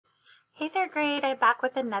Hey third grade, I'm back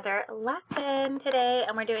with another lesson today,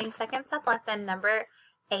 and we're doing second step lesson number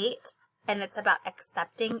 8, and it's about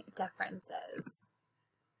accepting differences.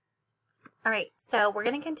 All right, so we're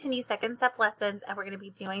going to continue second step lessons, and we're going to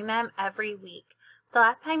be doing them every week. So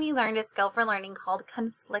last time you learned a skill for learning called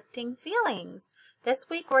conflicting feelings. This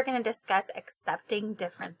week we're going to discuss accepting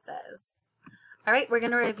differences. All right, we're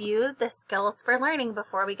going to review the skills for learning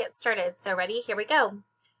before we get started. So ready? Here we go.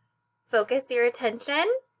 Focus your attention.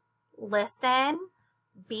 Listen,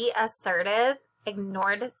 be assertive,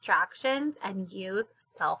 ignore distractions, and use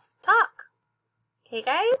self-talk. Okay,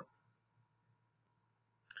 guys?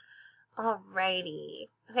 Alrighty.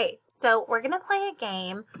 Okay, so we're going to play a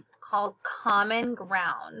game called Common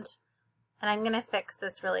Ground. And I'm going to fix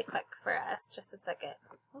this really quick for us. Just a second.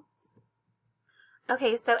 Oops.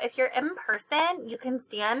 Okay, so if you're in person, you can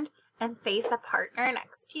stand and face a partner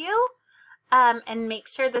next to you. And make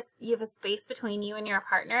sure you have a space between you and your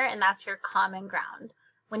partner, and that's your common ground.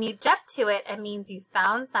 When you jump to it, it means you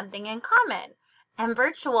found something in common. And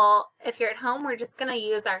virtual, if you're at home, we're just going to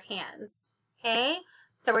use our hands. Okay?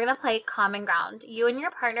 So we're going to play common ground. You and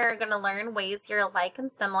your partner are going to learn ways you're alike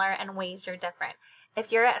and similar and ways you're different.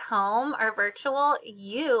 If you're at home or virtual,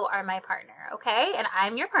 you are my partner, okay? And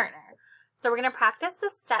I'm your partner. So we're going to practice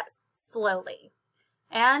the steps slowly.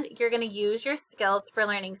 And you're going to use your skills for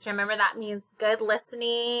learning. So remember, that means good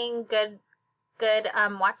listening, good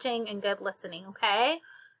watching, and good listening, okay?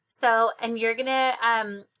 So, and you're going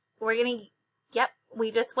to,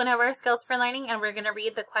 we just went over skills for learning, and we're going to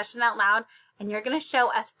read the question out loud, and you're going to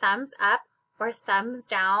show a thumbs up or thumbs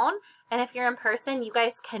down. And if you're in person, you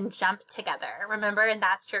guys can jump together. Remember, and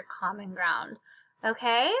that's your common ground,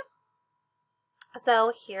 okay?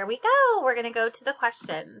 So here we go. We're going to go to the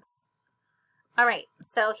questions. All right,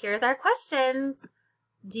 so here's our questions.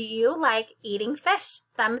 Do you like eating fish?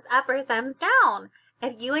 Thumbs up or thumbs down?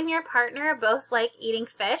 If you and your partner both like eating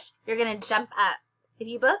fish, you're going to jump up. If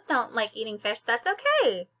you both don't like eating fish, that's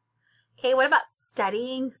okay. Okay, what about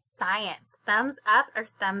studying science? Thumbs up or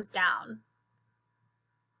thumbs down?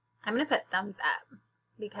 I'm going to put thumbs up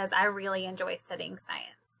because I really enjoy studying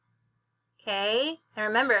science. Okay, and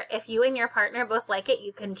remember, if you and your partner both like it,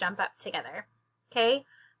 you can jump up together. Okay.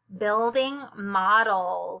 Building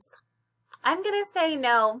models. I'm going to say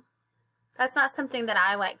no. That's not something that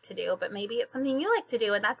I like to do, but maybe it's something you like to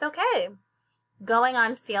do, and that's okay. Going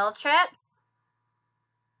on field trips.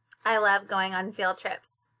 I love going on field trips.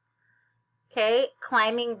 Okay,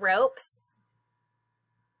 climbing ropes.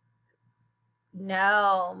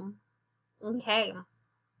 No. Okay.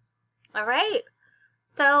 All right.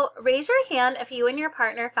 So raise your hand if you and your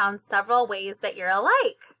partner found several ways that you're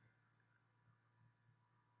alike.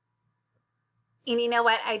 And you know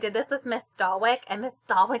what? I did this with Miss Stallwick, and Miss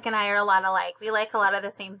Stallwick and I are a lot alike. We like a lot of the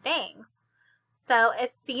same things. So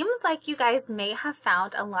it seems like you guys may have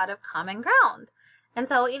found a lot of common ground. And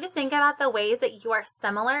so I want you to think about the ways that you are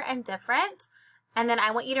similar and different. And then I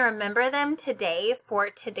want you to remember them today for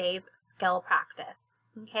today's skill practice.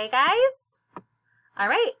 Okay, guys? All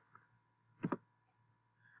right. All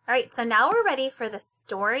right, so now we're ready for the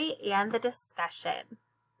story and the discussion.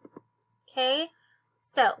 Okay,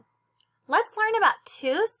 so let's learn about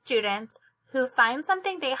two students who find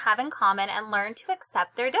something they have in common and learn to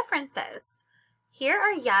accept their differences. Here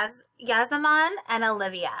are Yazaman and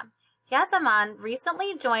Olivia. Yazaman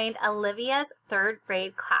recently joined Olivia's third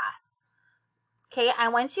grade class. Okay, I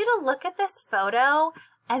want you to look at this photo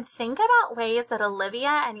and think about ways that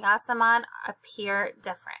Olivia and Yazaman appear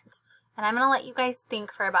different. And I'm going to let you guys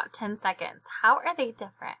think for about 10 seconds. How are they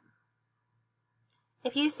different?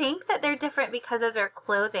 If you think that they're different because of their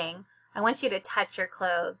clothing, I want you to touch your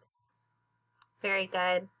clothes. Very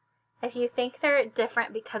good. If you think they're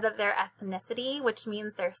different because of their ethnicity, which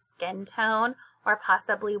means their skin tone or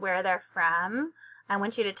possibly where they're from, I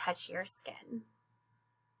want you to touch your skin.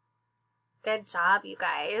 Good job, you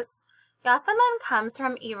guys. Yasaman comes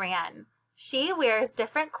from Iran. She wears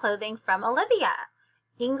different clothing from Olivia.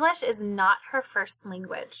 English is not her first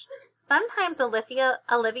language. Sometimes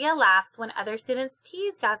Olivia laughs when other students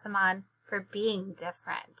tease Yasaman for being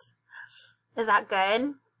different. Is that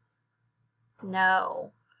good?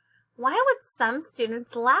 No. Why would some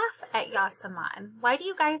students laugh at Yasaman? Why do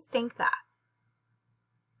you guys think that?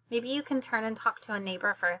 Maybe you can turn and talk to a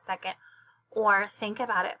neighbor for a second or think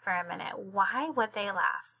about it for a minute. Why would they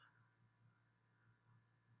laugh?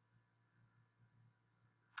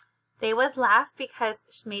 They would laugh because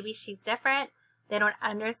maybe she's different. They don't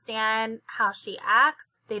understand how she acts.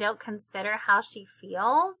 They don't consider how she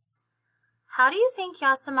feels. How do you think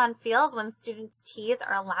Yasaman feels when students tease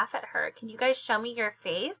or laugh at her? Can you guys show me your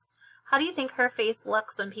face? How do you think her face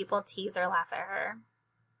looks when people tease or laugh at her?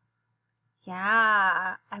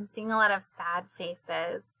 Yeah, I'm seeing a lot of sad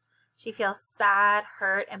faces. She feels sad,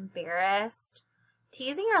 hurt, embarrassed.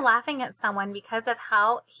 Teasing or laughing at someone because of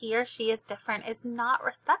how he or she is different is not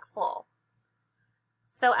respectful.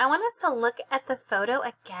 So I want us to look at the photo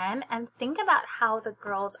again and think about how the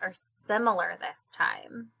girls are similar this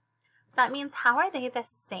time. So that means, how are they the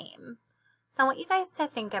same? So I want you guys to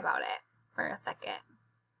think about it for a second.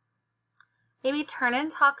 Maybe turn and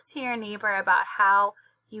talk to your neighbor about how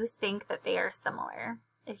you think that they are similar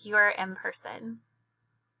if you are in person.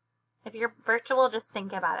 If you're virtual, just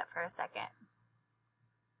think about it for a second.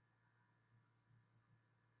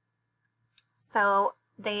 So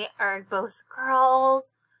they are both girls.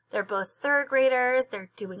 They're both third graders.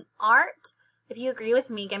 They're doing art. If you agree with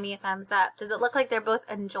me, give me a thumbs up. Does it look like they're both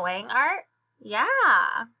enjoying art? Yeah.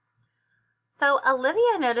 So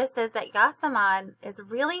Olivia notices that Yasemin is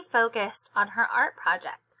really focused on her art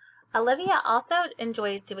project. Olivia also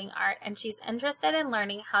enjoys doing art, and she's interested in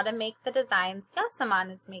learning how to make the designs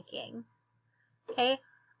Yasemin is making. Okay,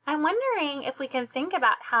 I'm wondering if we can think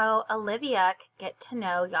about how Olivia could get to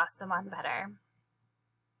know Yasemin better.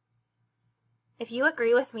 If you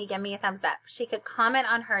agree with me, give me a thumbs up. She could comment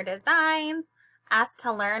on her designs, ask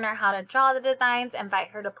to learn or how to draw the designs,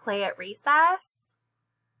 invite her to play at recess.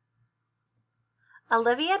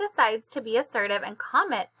 Olivia decides to be assertive and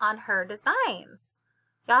comment on her designs.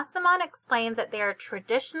 Yasemin explains that they are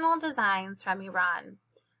traditional designs from Iran.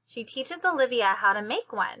 She teaches Olivia how to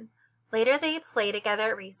make one. Later they play together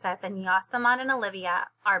at recess, and Yasemin and Olivia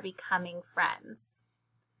are becoming friends.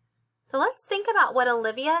 So let's think about what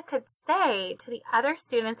Olivia could say to the other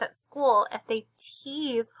students at school if they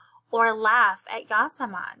tease or laugh at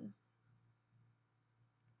Yasemin.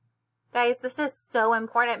 Guys, this is so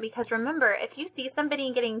important, because remember, if you see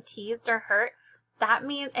somebody getting teased or hurt, that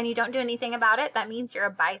means, and you don't do anything about it, that means you're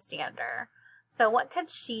a bystander. So what could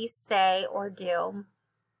she say or do?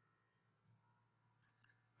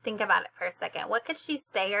 Think about it for a second. What could she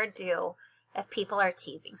say or do if people are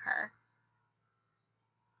teasing her?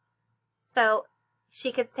 So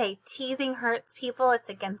she could say, teasing hurts people. It's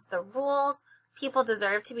against the rules. People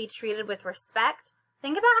deserve to be treated with respect.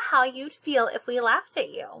 Think about how you'd feel if we laughed at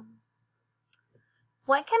you.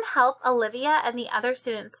 What can help Olivia and the other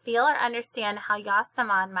students feel or understand how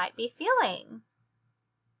Yasemin might be feeling?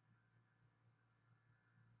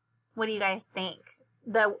 What do you guys think?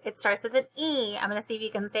 It starts with an E. I'm going to see if you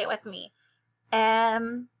can say it with me.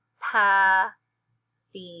 Empathy.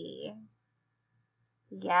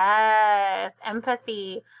 Yes,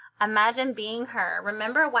 empathy. Imagine being her.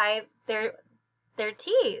 Remember why they're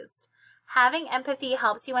teased. Having empathy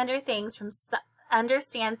helps you understand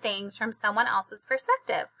things from someone else's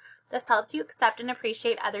perspective. This helps you accept and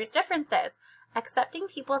appreciate others' differences. Accepting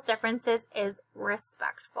people's differences is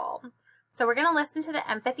respectful. So we're going to listen to the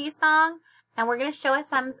empathy song, and we're going to show a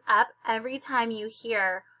thumbs up every time you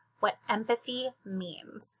hear what empathy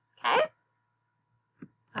means. Okay?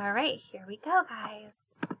 All right, here we go, guys.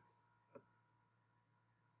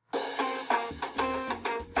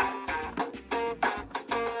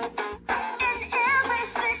 In every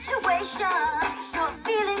situation, your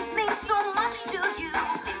feelings mean so much to you,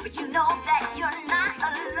 but you know that you're not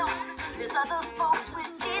alone. There's other folks with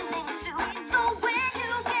feelings too. So when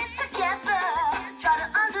you get together, try to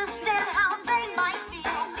understand how they might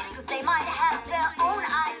feel, because they might have their own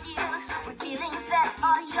ideas with feelings that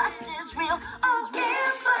are just as real. Oh,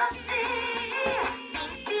 empathy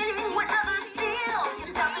means feeling what others feel.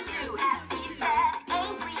 You love to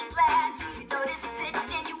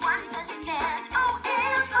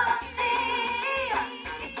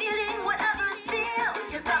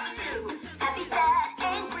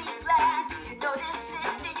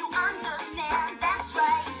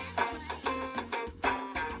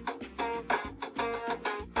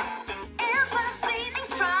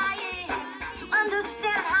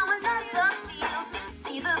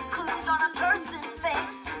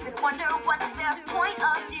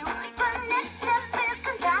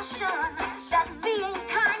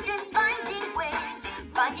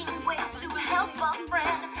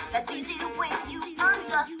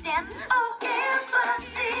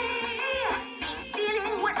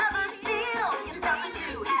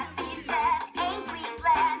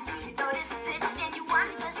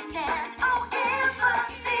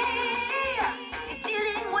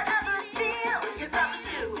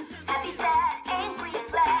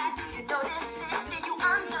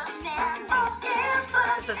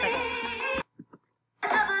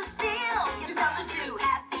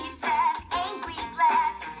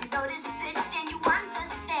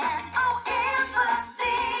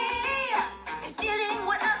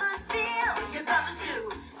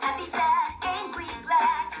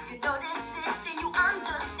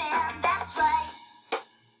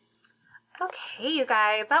Okay, you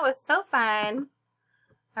guys, that was so fun.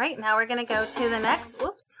 All right, now we're going to go to the next,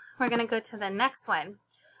 we're going to go to the next one.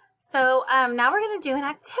 So now we're going to do an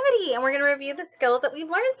activity, and we're going to review the skills that we've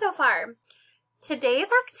learned so far. Today's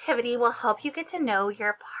activity will help you get to know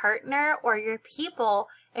your partner or your people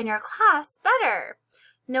in your class better.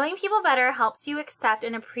 Knowing people better helps you accept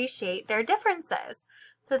and appreciate their differences.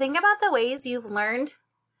 So think about the ways you've learned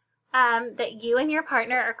that you and your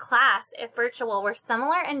partner or class, if virtual, were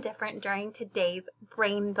similar and different during today's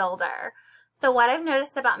Brain Builder. So what I've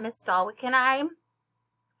noticed about Miss Dalwick and I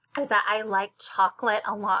is that I like chocolate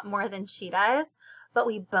a lot more than she does, but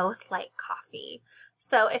we both like coffee.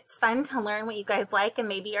 So it's fun to learn what you guys like and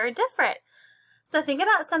maybe are different. So think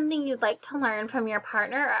about something you'd like to learn from your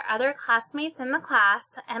partner or other classmates in the class,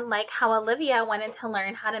 and like how Olivia wanted to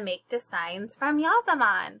learn how to make designs from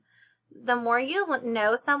Yazaman. The more you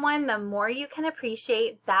know someone, the more you can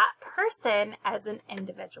appreciate that person as an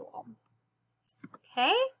individual.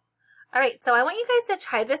 Okay? All right, so I want you guys to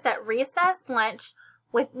try this at recess, lunch,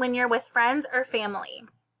 when you're with friends or family.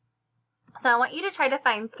 So I want you to try to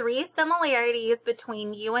find 3 similarities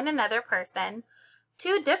between you and another person,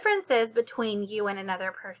 2 differences between you and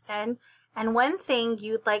another person, and 1 thing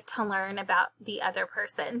you'd like to learn about the other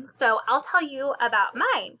person. So I'll tell you about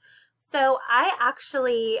mine. So I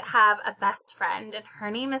actually have a best friend, and her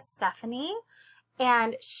name is Stephanie,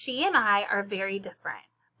 and she and I are very different,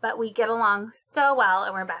 but we get along so well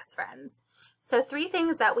and we're best friends. So 3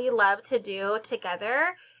 things that we love to do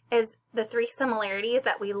together is the 3 similarities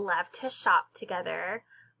that we love to shop together.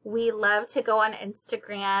 We love to go on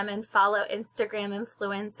Instagram and follow Instagram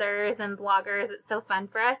influencers and bloggers. It's so fun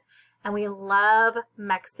for us. And we love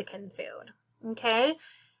Mexican food. Okay?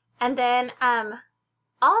 And then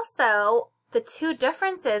also, the 2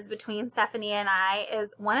 differences between Stephanie and I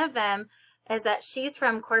is one of them is that she's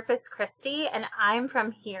from Corpus Christi and I'm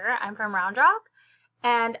from here. I'm from Round Rock.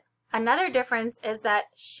 And another difference is that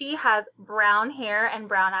she has brown hair and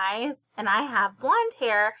brown eyes, and I have blonde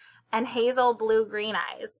hair and hazel blue-green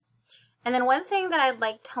eyes. And then one thing that I'd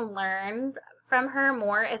like to learn from her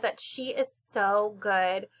more is that she is so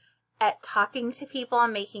good at talking to people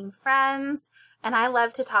and making friends, and I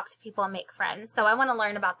love to talk to people and make friends. So I want to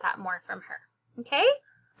learn about that more from her. Okay?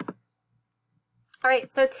 All right,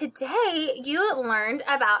 so today you learned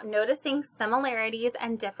about noticing similarities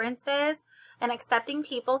and differences and accepting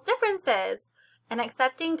people's differences. And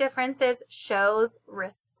accepting differences shows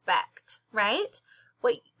respect, right?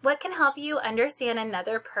 What can help you understand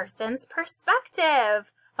another person's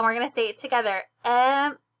perspective? And we're going to say it together.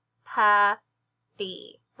 Empathy,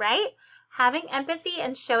 right? Having empathy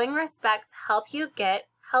and showing respect helps you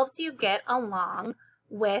get along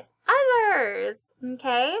with others,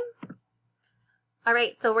 okay? All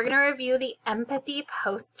right, so we're going to review the empathy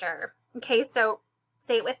poster. Okay, so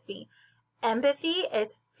say it with me. Empathy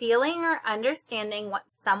is feeling or understanding what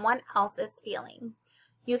someone else is feeling.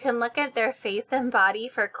 You can look at their face and body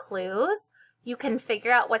for clues. You can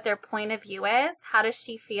figure out what their point of view is. How does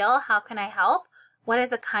she feel? How can I help? What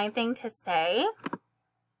is a kind thing to say?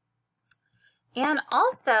 And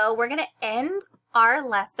also, we're going to end our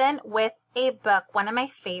lesson with a book, one of my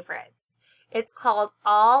favorites. It's called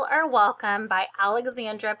All Are Welcome by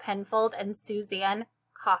Alexandra Penfold and Suzanne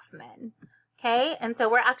Kaufman. Okay, and so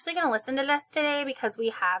we're actually going to listen to this today because we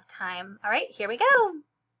have time. All right, here we go.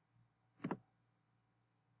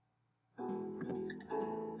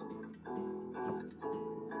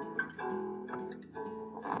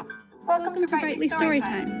 Welcome to Brightly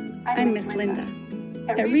Storytime. I'm Miss Linda.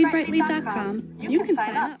 At readbrightly.com, you can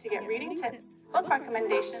sign up to get reading tips, book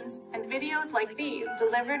recommendations, and videos like these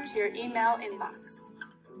delivered to your email inbox.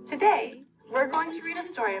 Today, we're going to read a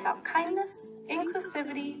story about kindness,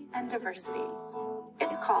 inclusivity, and diversity.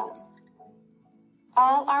 It's called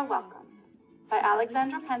All Are Welcome by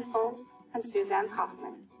Alexandra Penfold and Suzanne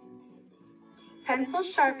Kaufman.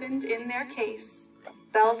 Pencils sharpened in their case,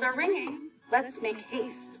 bells are ringing, let's make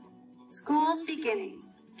haste. School's beginning,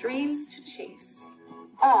 dreams to chase.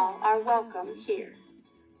 All are welcome here.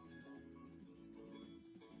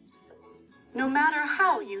 No matter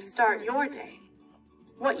how you start your day,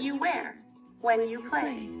 what you wear when you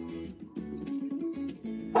play,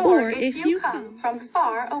 or if you come from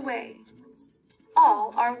far away,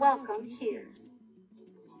 all are welcome here.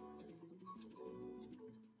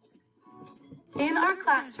 In our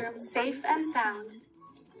classroom, safe and sound,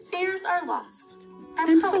 fears are lost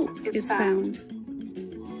and hope is found.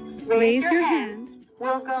 Raise your hand,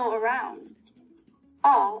 we'll go around.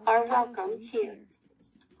 All are welcome here.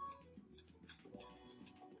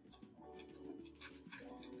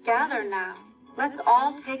 Gather now, let's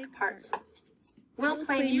all take part. We'll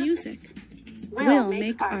play music. We'll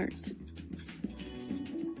make art.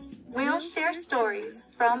 We'll share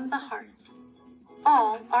stories from the heart.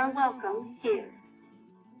 All are welcome here.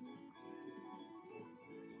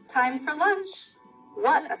 Time for lunch.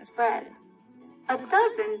 What a spread. A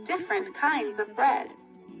dozen different kinds of bread.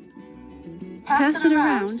 Pass it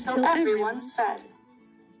around till everyone's fed.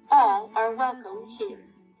 All are welcome here.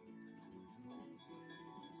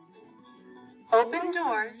 Open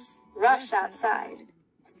doors, rush outside.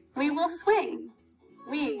 We will swing,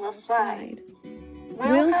 we will slide.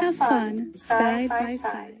 We'll have fun side by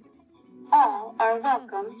side. All are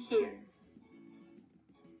welcome here.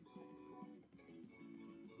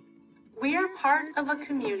 We're part of a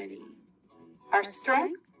community. Our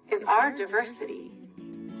strength is our diversity.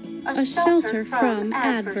 A shelter from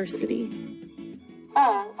adversity.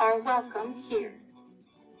 All are welcome here.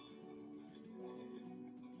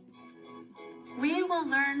 We will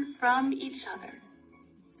learn from each other.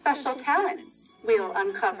 Special talents we'll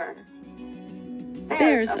uncover.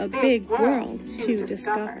 There's a big world to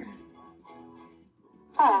discover.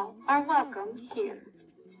 All are welcome here.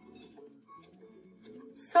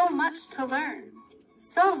 So much to learn,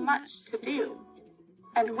 so much to do.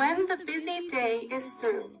 And when the busy day is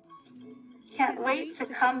through, can't wait to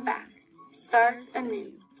come back, start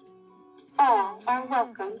anew. All are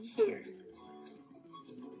welcome here.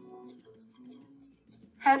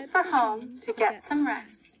 Head for home to get some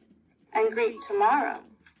rest and greet tomorrow,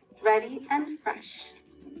 ready and fresh.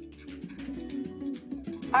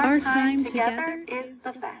 Our time together is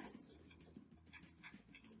the best.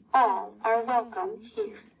 All are welcome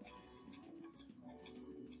here.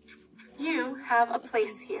 You have a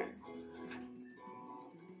place here.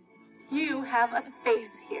 You have a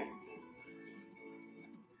space here.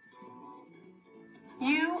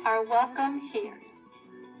 You are welcome here.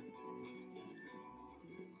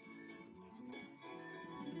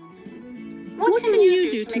 What can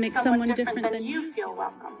you do to make someone different than you feel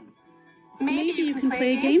welcome? Maybe you can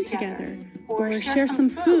play a game together, or share some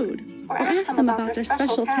food, or ask them about their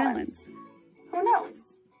special talents. Who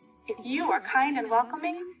knows? If you are kind and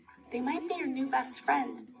welcoming, they might be your new best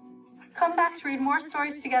friend. Come back to read more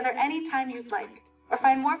stories together anytime you'd like, or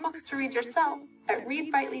find more books to read yourself at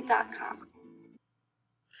readbrightly.com.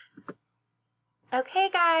 Okay,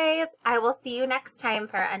 guys, I will see you next time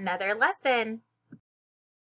for another lesson.